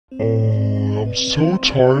I'm so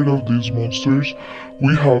tired of these monsters.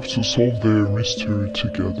 We have to solve their mystery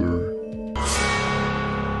together.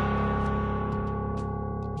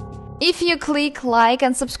 If you click like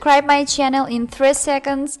and subscribe my channel in 3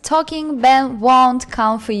 seconds, Talking Ben won't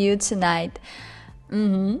come for you tonight.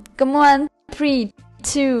 Come on, 3,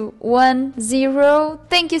 2, 1, 0.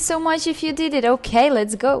 Thank you so much if you did it. Okay,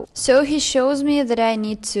 let's go. So he shows me that I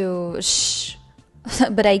need to shh.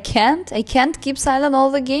 But I can't keep silent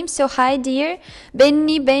all the game. So hi dear,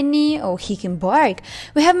 Benny. Oh, he can bark.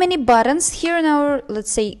 We have many buttons here in our,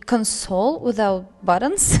 let's say, console without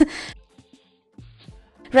buttons.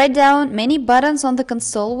 Write down many buttons on the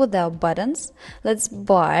console without buttons. Let's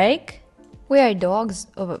bark. We are dogs.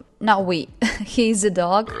 Oh, not we. He's a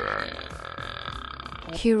dog.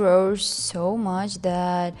 He roars so much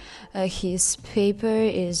that his paper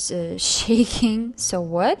is shaking. So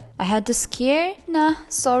what? I had to scare? Nah,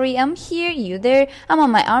 sorry, I'm here, you there. I'm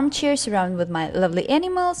on my armchair surrounded with my lovely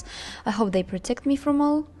animals. I hope they protect me from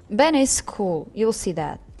all. Ben is cool, you'll see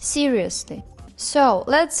that. Seriously. So,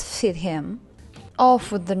 let's feed him.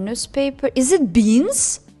 Off with the newspaper. Is it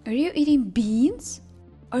beans? Are you eating beans?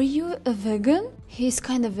 Are you a vegan? He's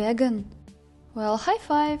kind of vegan. Well, high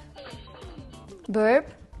five.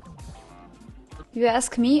 Burp? You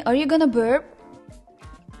ask me, are you gonna burp?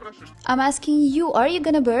 I'm asking you, are you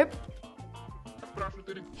gonna burp?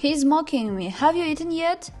 He's mocking me. Have you eaten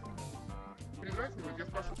yet?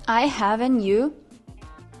 I haven't. You?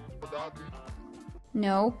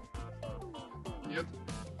 No.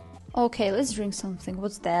 Okay, let's drink something.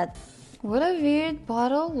 What's that? What a weird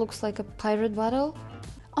bottle. Looks like a pirate bottle.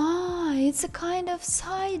 Ah, it's a kind of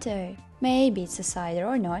cider. Maybe it's a cider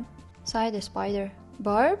or not. Cider spider.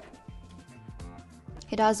 Barb?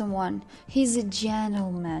 He doesn't want. He's a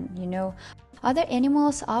gentleman, you know. Other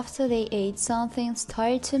animals, after they ate something,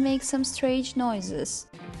 start to make some strange noises.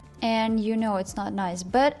 And you know it's not nice.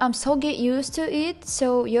 But I'm so get used to it,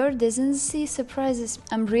 so your decency surprises.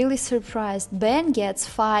 I'm really surprised. Ben gets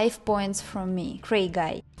 5 points from me. Great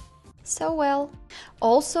guy. So well.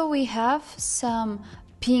 Also we have some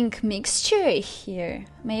pink mixture here.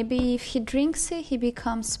 Maybe if he drinks it, he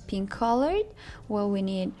becomes pink colored. Well, we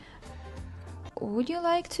need... Would you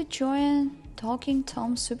like to join Talking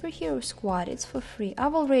Tom Superhero Squad? It's for free.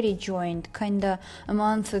 I've already joined kinda a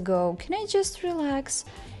month ago. Can I just relax?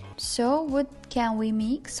 So, what can we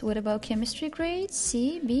mix? What about chemistry grade?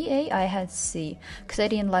 C, B, A? I had C, because I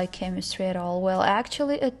didn't like chemistry at all. Well,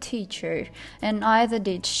 actually a teacher, and neither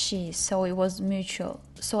did she, so it was mutual.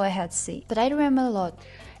 So I had C. But I remember a lot.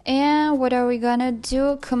 And what are we gonna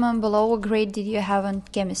do? Comment below what grade did you have on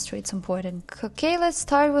chemistry, it's important. Okay, let's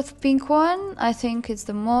start with pink one. I think it's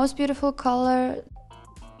the most beautiful color.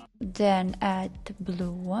 Then add the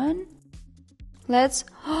blue one. Let's...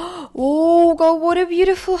 Oh god, what a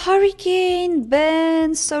beautiful hurricane!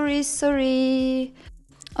 Ben, sorry.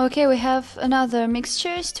 Okay, we have another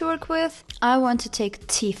mixtures to work with. I want to take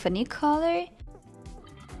Tiffany color.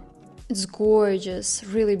 It's gorgeous,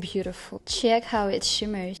 really beautiful. Check how it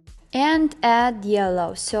shimmers. And add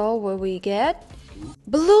yellow. So what we get?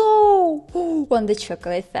 Blue! Ooh, on the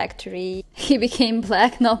chocolate factory. He became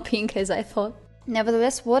black, not pink as I thought.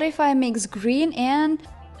 Nevertheless, what if I mix green and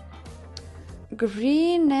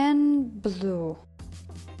blue?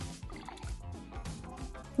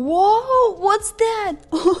 Whoa, what's that?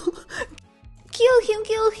 Kill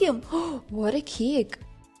him. What a kick.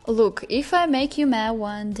 Look, if I make you mad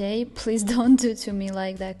one day, please don't do to me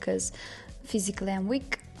like that, cause physically I'm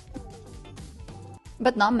weak.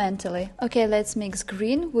 But not mentally. Okay, let's mix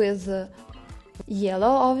green with yellow,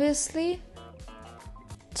 obviously.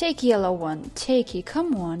 Take yellow one, take it,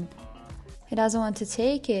 come on. He doesn't want to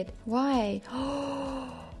take it. Why?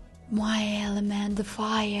 My element, the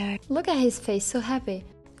fire. Look at his face, so happy.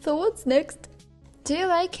 So what's next? Do you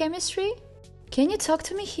like chemistry? Can you talk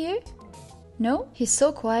to me here? No? He's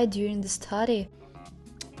so quiet during the study.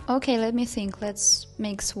 Okay, let me think. Let's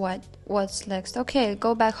mix what's next. Okay,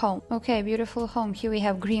 go back home. Okay, beautiful home. Here we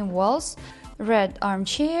have green walls, red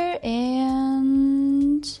armchair,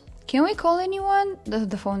 and... Can we call anyone?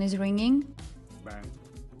 The phone is ringing. Bang.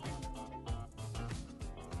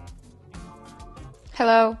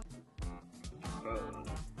 Hello.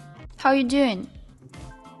 How you doing?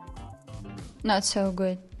 Not so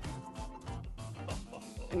good.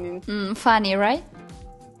 Funny, right?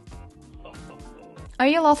 Are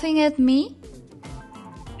you laughing at me?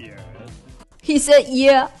 Yes. He said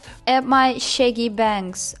yeah. At my shaggy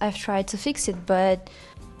bangs. I've tried to fix it, but...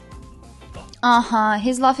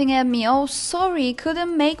 he's laughing at me. Oh, sorry,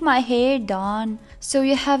 couldn't make my hair done. So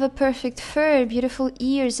you have a perfect fur, beautiful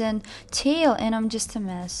ears and tail, and I'm just a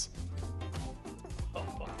mess.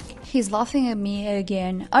 He's laughing at me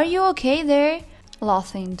again. Are you okay there?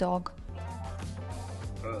 Laughing dog.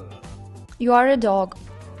 You are a dog.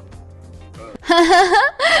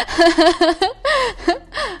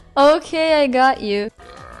 Okay, I got you.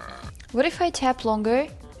 What if I tap longer?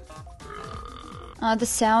 The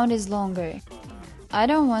sound is longer. I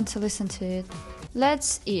don't want to listen to it.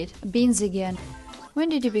 Let's eat. Beans again. When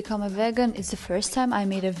did you become a vegan? It's the first time I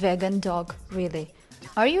made a vegan dog, really.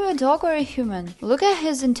 Are you a dog or a human? Look at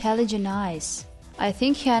his intelligent eyes. I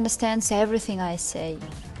think he understands everything I say.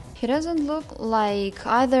 He doesn't look like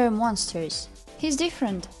either monsters. He's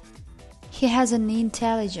different. He has an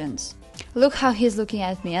intelligence. Look how he's looking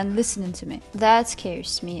at me and listening to me. That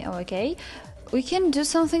scares me, okay? We can do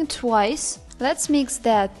something twice. Let's mix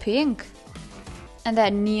that pink and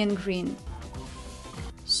that neon green.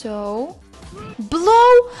 So,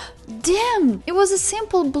 blow! Damn! It was a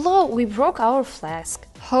simple blow. We broke our flask.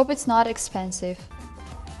 Hope it's not expensive.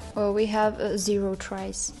 Oh, we have 0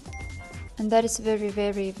 tries. And that is very,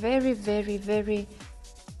 very, very, very, very,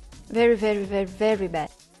 very, very, very, very bad.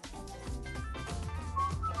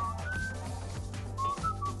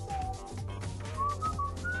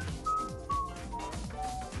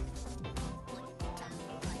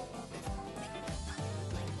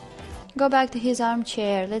 Go back to his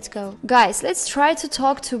armchair. Let's go. Guys, let's try to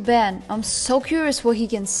talk to Ben. I'm so curious what he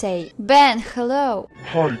can say. Ben, hello.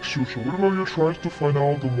 Hi, Xuxa, what about you trying to find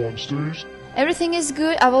out the monsters? Everything is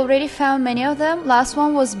good. I've already found many of them. Last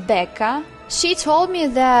one was Becca. She told me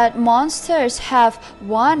that monsters have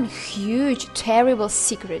one huge, terrible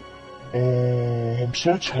secret. I'm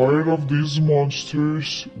so tired of these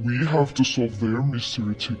monsters. We have to solve their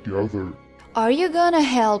mystery together. Are you gonna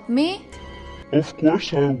help me? Of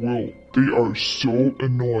course I will. They are so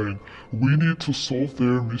annoying. We need to solve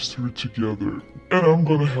their mystery together. And I'm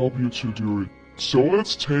gonna help you to do it. So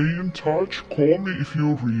let's stay in touch. Call me if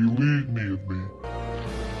you really need me.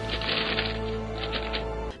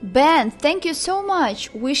 Ben, thank you so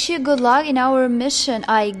much. Wish you good luck in our mission.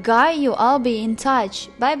 I got you. I'll be in touch.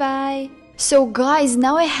 Bye bye. So guys,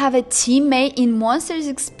 now I have a teammate in Monsters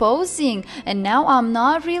Exposing, and now I'm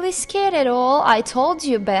not really scared at all. I told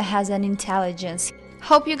you Ben has an intelligence.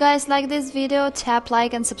 Hope you guys like this video. Tap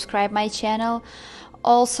like and subscribe my channel.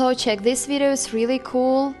 Also check this video, it's really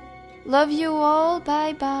cool. Love you all.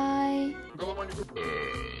 Bye bye.